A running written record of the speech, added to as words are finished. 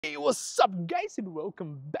Hey, what's up guys, and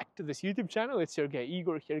welcome back to this YouTube channel. It's your guy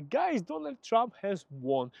Igor here. Guys, Donald Trump has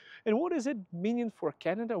won. And what does it mean for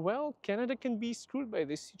Canada? Well, Canada can be screwed by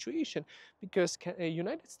this situation because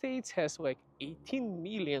United States has like 18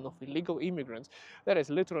 million of illegal immigrants. That is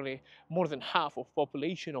literally more than half of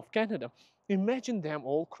population of Canada. Imagine them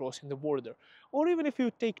all crossing the border. Or even if you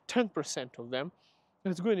take 10% of them,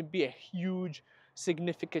 it's going to be a huge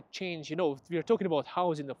significant change. We are talking about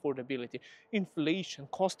housing affordability, inflation,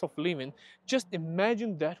 cost of living. Just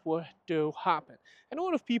imagine that were to happen. And a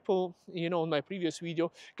lot of people, in my previous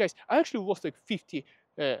video, guys, I actually lost like 50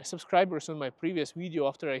 subscribers on my previous video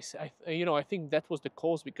after I think that was the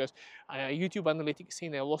cause because YouTube analytics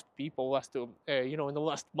saying I lost people in the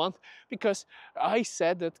last month because I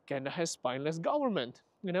said that Canada has spineless government.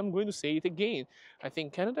 And I'm going to say it again. I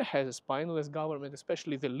think Canada has a spineless government,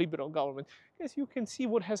 especially the liberal government. As you can see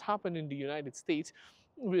what has happened in the United States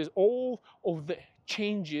with all of the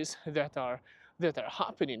changes that are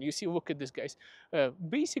happening. You see, look at this, guys.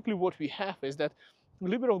 Basically, what we have is that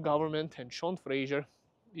liberal government and Sean Fraser,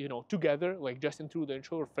 together, like Justin Trudeau and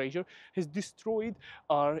Sean Fraser, has destroyed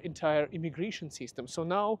our entire immigration system. So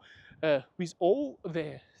now, with all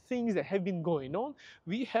the things that have been going on,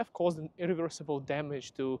 we have caused an irreversible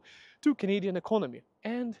damage to Canadian economy.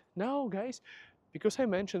 And now, guys, because I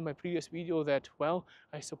mentioned in my previous video that, well,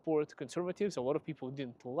 I support conservatives, a lot of people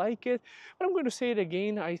didn't like it, but I'm going to say it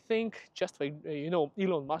again. I think just like,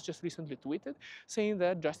 Elon Musk just recently tweeted saying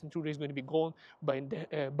that Justin Trudeau is going to be gone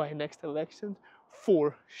by next election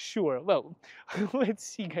for sure. Well, let's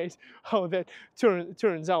see, guys, how that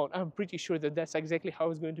turns out. I'm pretty sure that that's exactly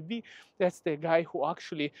how it's going to be. That's the guy who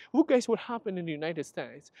actually, look, guys, what happened in the United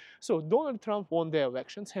States. So Donald Trump won the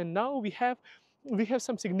elections, and now we have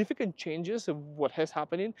some significant changes of what has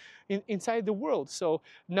happening inside the world. So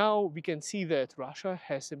now we can see that Russia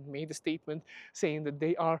has made a statement saying that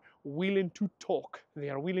they are willing to talk. They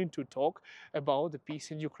are willing to talk about the peace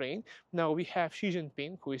in Ukraine. Now we have Xi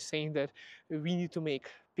Jinping, who is saying that we need to make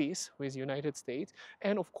peace with the United States.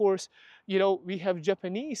 And of course, we have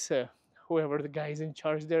Japanese whoever the guy is in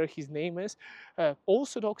charge there, his name is,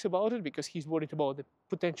 also talks about it because he's worried about the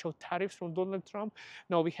potential tariffs from Donald Trump.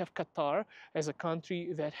 Now we have Qatar as a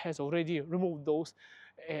country that has already removed those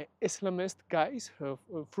Islamist guys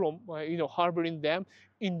from, harboring them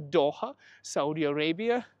in Doha. Saudi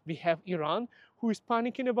Arabia, we have Iran, who is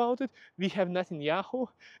panicking about it. We have Netanyahu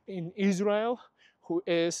in Israel, who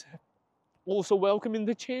is also welcoming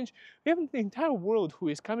the change. We have the entire world who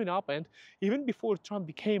is coming up, and even before Trump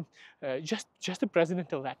became just a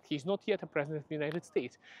president-elect, he's not yet a president of the United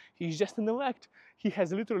States. He's just an elect. He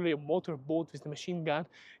has literally a motorboat with a machine gun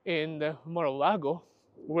in Mar-a-Lago,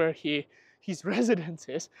 where his residence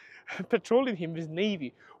is, patrolling him with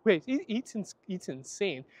Navy. Wait, it's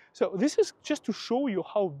insane. So this is just to show you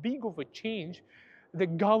how big of a change the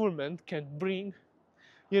government can bring.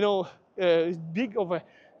 Big of a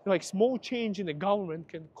small change in the government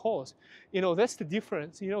can cause. That's the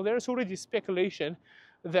difference. There's already speculation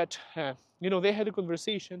that they had a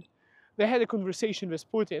conversation. They had a conversation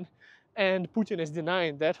with Putin, and Putin is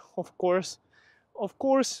denying that. Of course,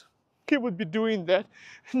 he would be doing that.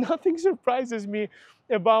 Nothing surprises me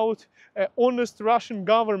about honest Russian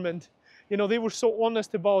government. They were so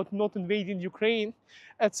honest about not invading Ukraine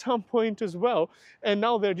at some point as well, and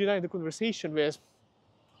now they're denying the conversation with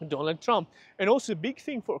Donald Trump. And also a big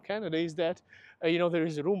thing for Canada is that, there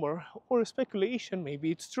is a rumor or a speculation, maybe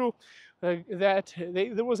it's true, that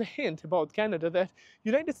there was a hint about Canada that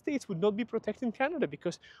United States would not be protecting Canada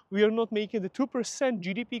because we are not making the 2%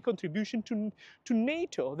 GDP contribution to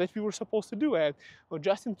NATO that we were supposed to do. And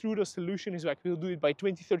Justin Trudeau's solution is like, we'll do it by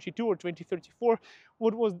 2032 or 2034.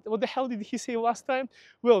 What the hell did he say last time?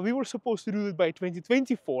 Well, we were supposed to do it by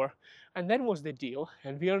 2024, and that was the deal,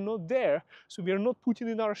 and we are not there, so we are not putting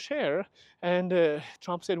in our share. And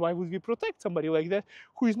Trump said, why would we protect somebody like that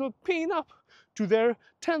who is not paying up to their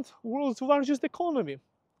 10th world's largest economy?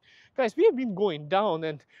 Guys, we have been going down,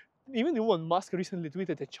 and even Elon Musk recently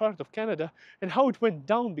tweeted a chart of Canada and how it went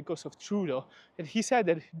down because of Trudeau, and he said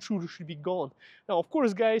that Trudeau should be gone. Now, of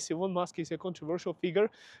course, guys, Elon Musk is a controversial figure,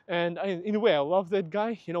 and in a way, I love that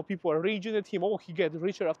guy. People are raging at him. Oh, he got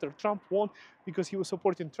richer after Trump won because he was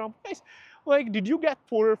supporting Trump. Guys, like, did you get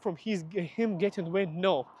poorer from him getting win?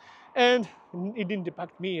 No. And it didn't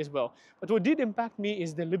impact me as well. But what did impact me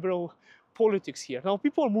is the liberal politics here. Now,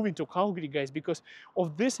 people are moving to Calgary, guys, because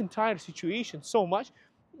of this entire situation so much.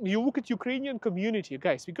 You look at Ukrainian community,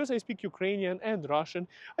 guys, because I speak Ukrainian and Russian,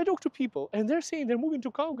 I talk to people, and they're saying they're moving to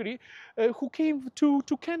Calgary who came to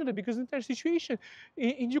Canada because of the entire situation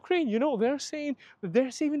in Ukraine. They're saying that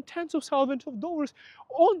they're saving tens of thousands of dollars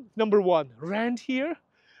on, number one, rent here,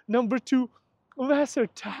 Number two, lesser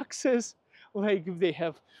taxes, like if they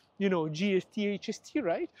have, GST, HST,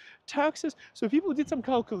 right? Taxes. So people did some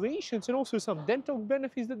calculations and also some dental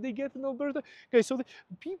benefits that they get in Alberta. Okay, so the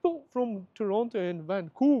people from Toronto and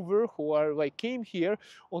Vancouver who are like came here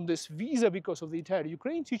on this visa because of the entire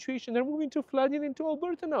Ukraine situation, they're moving to flooding into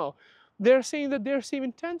Alberta now. They're saying that they're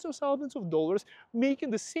saving tens of thousands of dollars,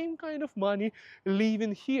 making the same kind of money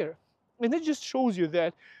living here. And it just shows you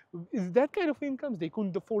that that kind of incomes, they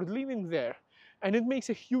couldn't afford living there. And it makes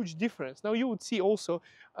a huge difference. Now you would see also,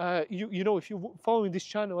 if you following this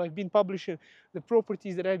channel, I've been publishing the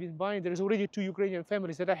properties that I've been buying. There's already 2 Ukrainian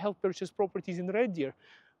families that I helped purchase properties in Red Deer,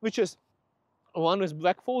 which is one is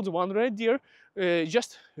Black Falls, one Red Deer.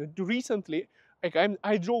 Just recently, like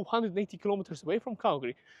I drove 180 kilometers away from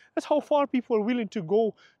Calgary. That's how far people are willing to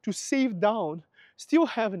go to save down, still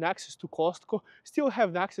having access to Costco, still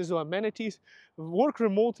have access to amenities, work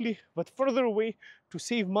remotely, but further away to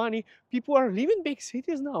save money. People are leaving big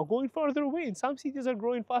cities now, going farther away. And some cities are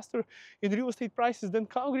growing faster in real estate prices than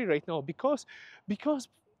Calgary right now because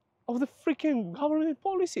of the freaking government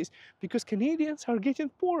policies, because Canadians are getting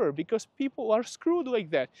poorer, because people are screwed like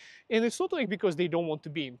that. And it's not like because they don't want to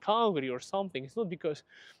be in Calgary or something. It's not because,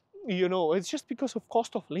 it's just because of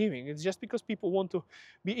cost of living. It's just because people want to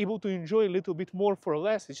be able to enjoy a little bit more for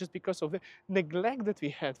less. It's just because of the neglect that we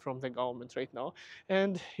had from the government right now.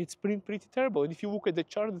 And it's pretty terrible. And if you look at the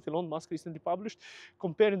chart that Elon Musk recently published,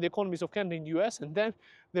 comparing the economies of Canada and US, and then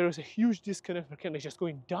there is a huge disconnect for Canada just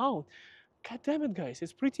going down. God damn it, guys,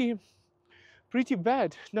 it's pretty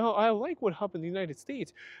bad. Now, I like what happened in the United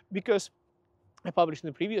States because I published in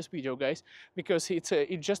the previous video, guys, because it's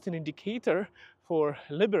just an indicator for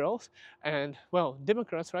liberals and, well,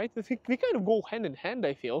 Democrats, right? They kind of go hand in hand,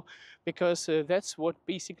 I feel, because that's what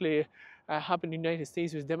basically happened in the United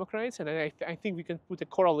States with Democrats, and I think we can put a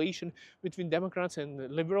correlation between Democrats and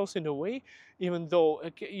liberals in a way, even though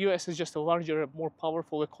US is just a larger, more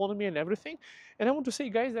powerful economy and everything. And I want to say,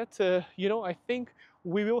 guys, that, I think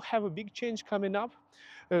we will have a big change coming up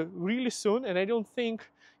really soon, and I don't think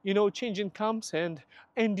changing comes and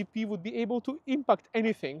NDP would be able to impact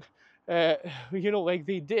anything, like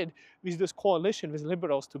they did with this coalition with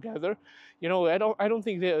liberals together. I don't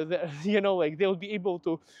think like they'll be able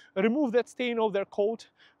to remove that stain off their coat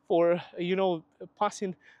for,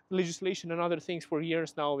 passing legislation and other things for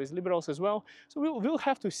years now with liberals as well. So we'll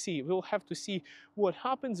have to see. We'll have to see what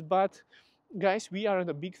happens. But guys, we are in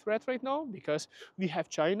a big threat right now because we have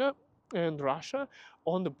China and Russia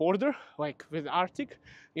on the border, like with Arctic,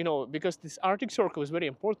 because this Arctic Circle is very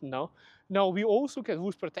important now. Now we also can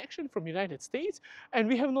lose protection from United States, and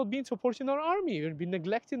we have not been supporting our army. We've been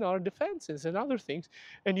neglecting our defenses and other things.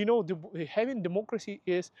 And having democracy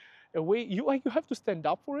is a way you have to stand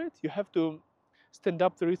up for it. You have to stand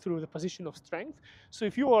up through the position of strength. So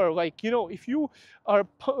if you are if you are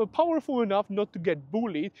powerful enough not to get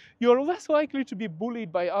bullied, you are less likely to be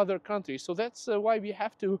bullied by other countries. So that's why we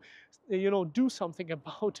have to, do something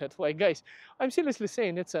about it. Like, guys, I'm seriously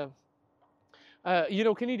saying it's a,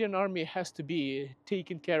 Canadian Army has to be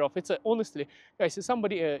taken care of. It's honestly, guys, as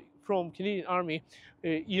somebody from Canadian Army,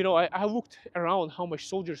 I looked around how much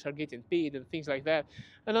soldiers are getting paid and things like that,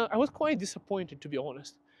 and I was quite disappointed, to be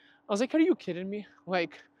honest. I was like, are you kidding me?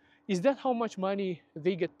 Like, is that how much money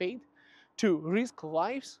they get paid to risk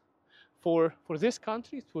lives for this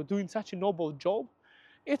country, for doing such a noble job?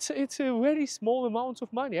 It's a very small amount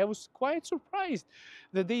of money. I was quite surprised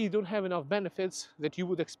that they don't have enough benefits that you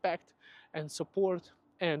would expect and support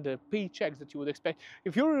and paychecks that you would expect.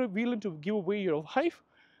 If you're willing to give away your life,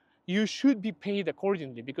 you should be paid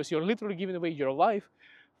accordingly because you're literally giving away your life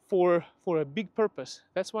for a big purpose.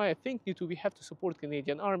 That's why I think we have to support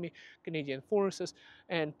Canadian Army, Canadian Forces,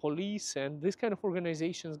 and police, and this kind of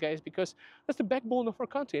organizations, guys, because that's the backbone of our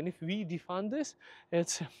country. And if we defund this,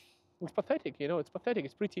 it's pathetic. It's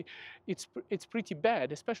pathetic. It's pretty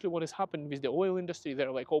bad, especially what has happened with the oil industry.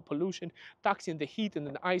 They're like all pollution, taxing the heat in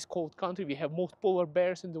an ice cold country. We have most polar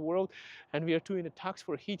bears in the world, and we are doing a tax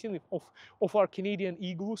for heating of our Canadian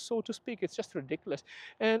igloos, so to speak. It's just ridiculous.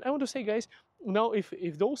 And I want to say, guys, now if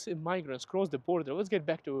those migrants cross the border, let's get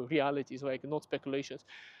back to realities, like not speculations.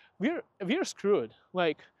 We're screwed.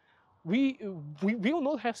 Like, we will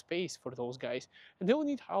not have space for those guys, and they'll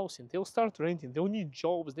need housing, they'll start renting, they'll need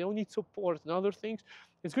jobs, they'll need support and other things.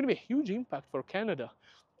 It's going to be a huge impact for Canada.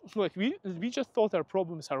 Like, we just thought our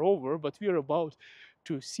problems are over, but we are about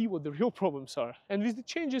to see what the real problems are. And with the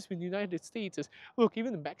changes with the United States, look,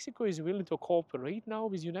 even Mexico is willing to cooperate now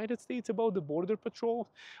with the United States about the border patrol.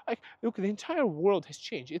 Like, look, the entire world has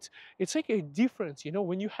changed. It's like a difference,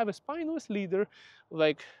 when you have a spineless leader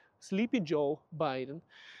like Sleepy Joe Biden,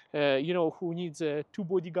 who needs two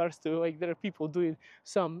bodyguards to, like, there are people doing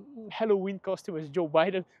some Halloween costume as Joe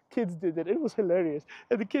Biden. Kids did it. It was hilarious.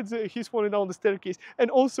 And the kids, he's falling down the staircase.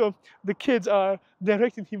 And also, the kids are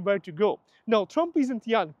directing him where to go. Now, Trump isn't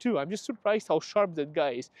young, too. I'm just surprised how sharp that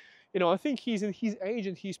guy is. I think he's in his age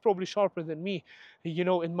and he's probably sharper than me,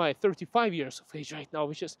 in my 35 years of age right now,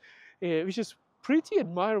 which is pretty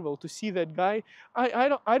admirable to see that guy.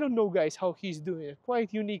 I don't know, guys, how he's doing it.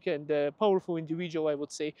 Quite unique and powerful individual, I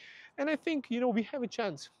would say. And I think, we have a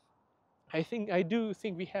chance. I do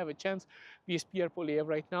think we have a chance with Pierre Poilievre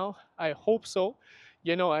right now. I hope so.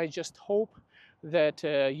 I just hope that,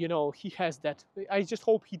 he has that. I just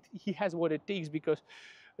hope he has what it takes, because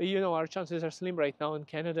our chances are slim right now in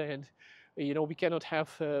Canada, and we cannot have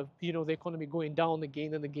the economy going down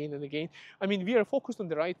again and again and again. I mean, we are focused on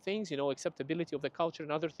the right things, acceptability of the culture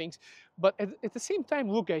and other things, but at the same time,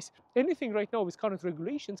 look, guys, anything right now with current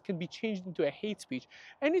regulations can be changed into a hate speech.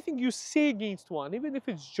 Anything you say against one, even if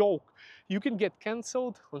it's joke, you can get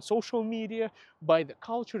cancelled on social media by the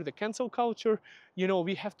culture, the cancel culture.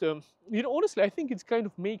 We have to, honestly, I think it kind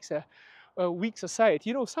of makes a weak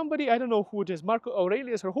society. Somebody, I don't know who it is, Marco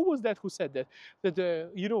Aurelius, or who was that who said that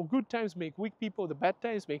good times make weak people, the bad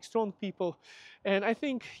times make strong people. And I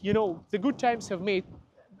think, the good times have made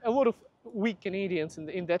a lot of weak Canadians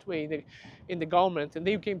in that way in the government, and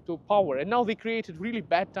they came to power, and now they created really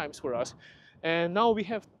bad times for us. And now we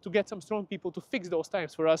have to get some strong people to fix those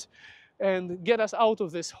times for us and get us out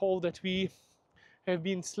of this hole that we have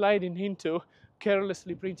been sliding into,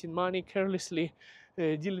 carelessly printing money, carelessly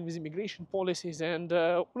dealing with immigration policies. And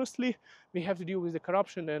honestly, we have to deal with the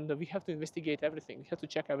corruption, and we have to investigate everything. We have to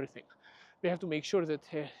check everything. We have to make sure that,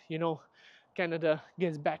 Canada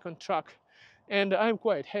gets back on track. And I'm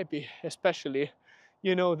quite happy, especially,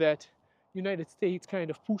 that United States kind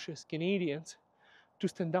of pushes Canadians to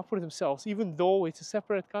stand up for themselves, even though it's a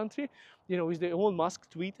separate country, with their own Musk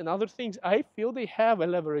tweet and other things. I feel they have a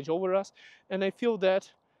leverage over us, and I feel that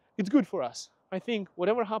it's good for us. I think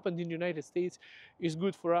whatever happened in the United States is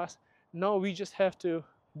good for us. Now we just have to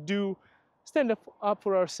stand up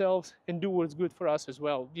for ourselves and do what's good for us as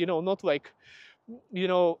well. Not like,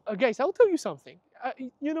 guys, I'll tell you something.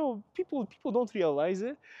 People don't realize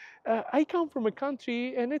it. I come from a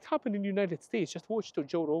country, and it happened in the United States. Just watch to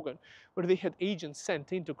Joe Rogan, where they had agents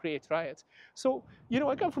sent in to create riots. So,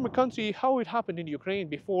 I come from a country. How it happened in Ukraine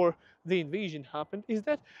before the invasion happened is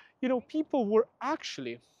that, people were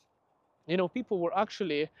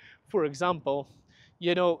actually, for example,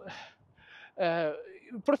 you know, uh,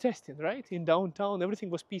 protesting, right? In downtown, everything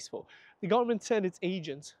was peaceful. The government sent its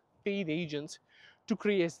agents, paid agents, to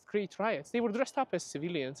create riots. They were dressed up as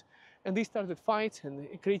civilians, and they started fights and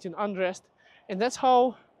creating unrest. And that's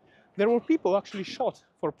how there were people actually shot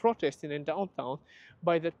for protesting in downtown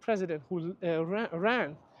by the president who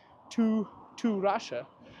ran to Russia.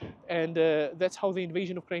 And that's how the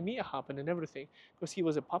invasion of Crimea happened and everything, because he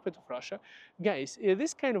was a puppet of Russia. Guys,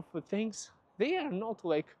 this kind of things, they are not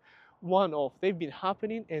like one-off. They've been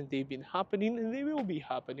happening, and they've been happening, and they will be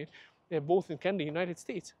happening, both in Canada and the United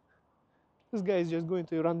States. This guy is just going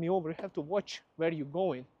to run me over. You have to watch where you're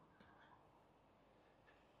going.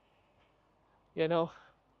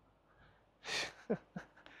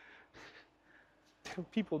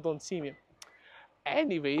 People don't see me.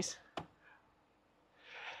 Anyways,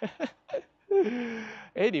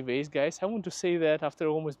 guys, I want to say that after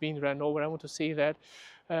almost being run over, I want to say that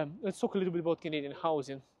let's talk a little bit about Canadian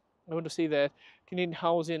housing. I want to say that Canadian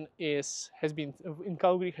housing has been in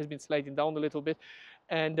Calgary has been sliding down a little bit,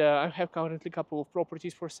 and I have currently a couple of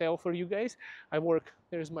properties for sale for you guys.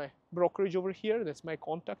 There's my brokerage over here. That's my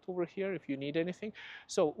contact over here if you need anything.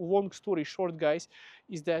 So long story short, guys,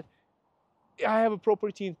 is that I have a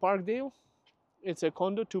property in Parkdale. It's a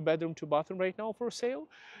condo, 2-bedroom, 2-bathroom right now for sale.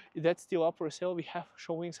 That's still up for sale. We have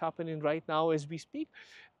showings happening right now as we speak.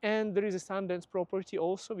 And there is a Sundance property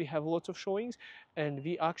also. We have lots of showings, and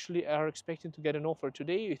we actually are expecting to get an offer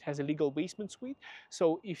today. It has a legal basement suite.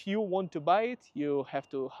 So if you want to buy it, you have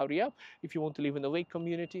to hurry up. If you want to live in the lake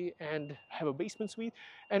community and have a basement suite.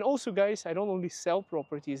 And also, guys, I don't only sell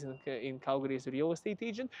properties in Calgary as a real estate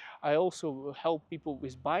agent. I also help people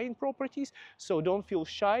with buying properties. So don't feel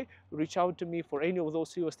shy. Reach out to me for any of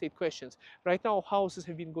those real estate questions. Right now, houses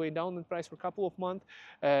have been going down in price for a couple of months.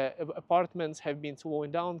 Apartments have been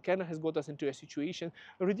slowing down. Canada has got us into a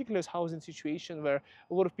ridiculous housing situation where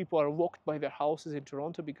a lot of people are locked by their houses in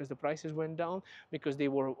Toronto because the prices went down, because they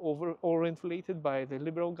were overinflated by the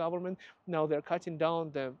Liberal government. Now they're cutting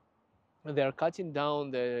down the they are cutting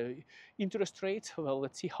down the interest rates. Well,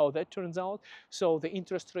 let's see how that turns out. So the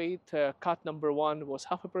interest rate cut number one was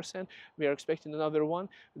 0.5%. We are expecting another one.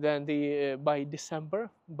 Then by December,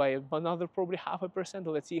 by another probably 0.5%.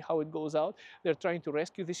 Let's see how it goes out. They're trying to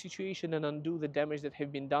rescue the situation and undo the damage that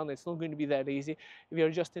have been done. It's not going to be that easy. We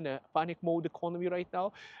are just in a panic mode economy right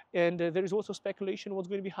now. And there is also speculation what's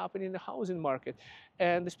going to be happening in the housing market.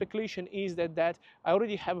 And the speculation is that I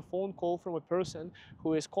already have a phone call from a person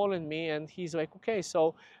who is calling me, and he's like, okay,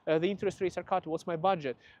 so the interest rates are cut. What's my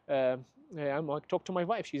budget? I'm like, talk to my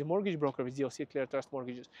wife. She's a mortgage broker with DLC Clear Trust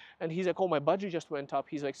Mortgages. And he's like, oh, my budget just went up.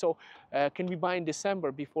 He's like, so can we buy in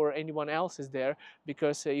December before anyone else is there?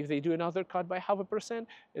 Because if they do another cut by 0.5%,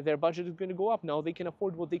 their budget is going to go up. Now they can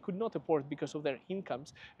afford what they could not afford because of their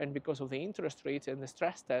incomes and because of the interest rates and the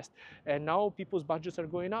stress test. And now people's budgets are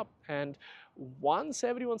going up. And once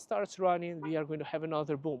everyone starts running, we are going to have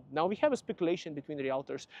another boom. Now we have a speculation between the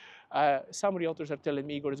realtors. Some realtors are telling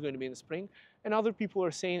me Igor is going to be in the spring, and other people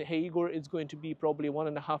are saying, hey, Igor, it's going to be probably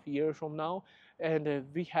 1.5 years from now. And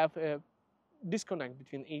we have a disconnect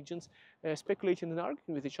between agents speculating and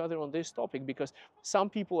arguing with each other on this topic, because some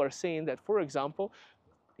people are saying that, for example,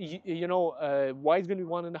 why it's going to be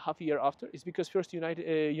 1.5 years after is because first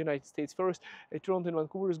United States first, Toronto and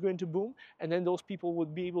Vancouver is going to boom, and then those people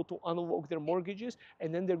would be able to unlock their mortgages,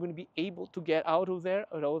 and then they're going to be able to get out of there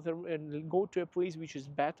and go to a place which is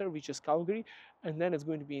better, which is Calgary, and then it's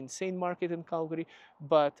going to be insane market in Calgary.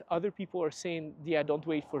 But other people are saying, yeah, don't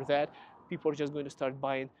wait for that. People are just going to start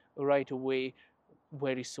buying right away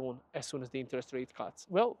very soon, as soon as the interest rate cuts.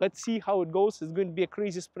 Well, let's see how it goes. It's going to be a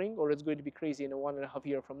crazy spring, or it's going to be crazy in a 1.5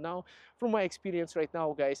 year from now. From my experience right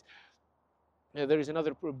now, guys, there is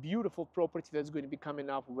another beautiful property that's going to be coming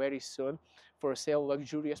up very soon for sale.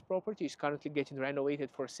 Luxurious property is currently getting renovated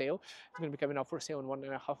for sale. It's going to be coming up for sale in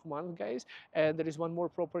 1.5 months, guys. And there is one more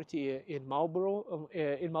property in Marlborough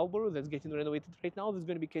that's getting renovated right now. That's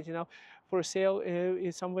going to be getting up for sale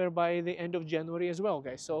somewhere by the end of January as well,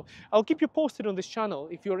 guys. So I'll keep you posted on this channel.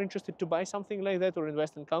 If you're interested to buy something like that or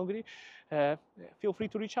invest in Calgary, feel free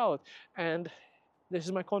to reach out. And this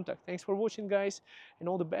is my contact. Thanks for watching, guys, and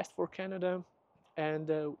all the best for Canada. And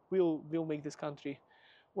we'll make this country,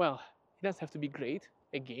 well, it doesn't have to be great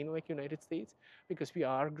again like United States, because we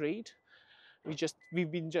are great.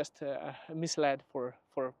 We've been just misled for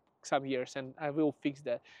some years, and I will fix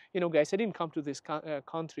that. Guys, I didn't come to this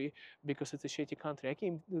country because it's a shitty country. I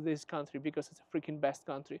came to this country because it's a freaking best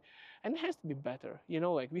country, and it has to be better.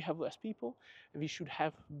 Like, we have less people, we should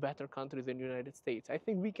have better country than United States. I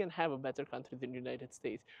think we can have a better country than United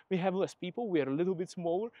States. We have less people, we are a little bit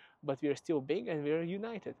smaller, but we are still big, and we are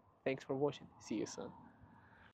united. Thanks for watching. See you soon.